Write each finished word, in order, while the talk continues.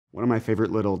One of my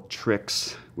favorite little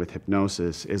tricks with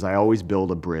hypnosis is I always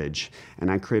build a bridge, and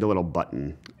I create a little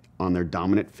button on their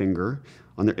dominant finger,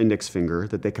 on their index finger,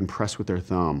 that they can press with their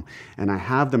thumb. And I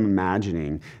have them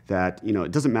imagining that,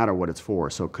 it doesn't matter what it's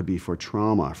for. So it could be for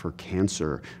trauma, for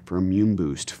cancer, for immune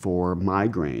boost, for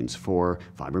migraines, for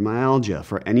fibromyalgia,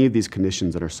 for any of these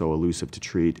conditions that are so elusive to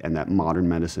treat and that modern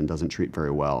medicine doesn't treat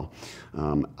very well.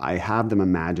 I have them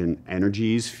imagine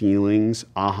energies, feelings,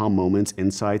 aha moments,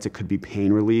 insights. It could be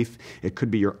pain relief. It could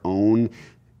be your own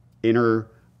inner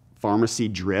pharmacy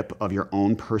drip of your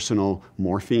own personal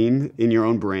morphine in your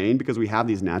own brain, because we have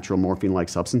these natural morphine-like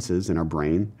substances in our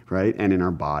brain, right, and in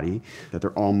our body, that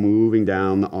they're all moving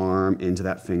down the arm into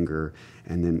that finger.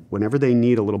 And then whenever they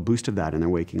need a little boost of that in their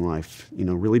waking life,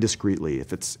 really discreetly,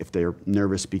 if they're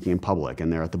nervous speaking in public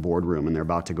and they're at the boardroom and they're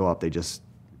about to go up, they just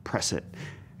press it.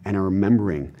 And a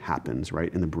remembering happens,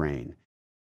 right, in the brain.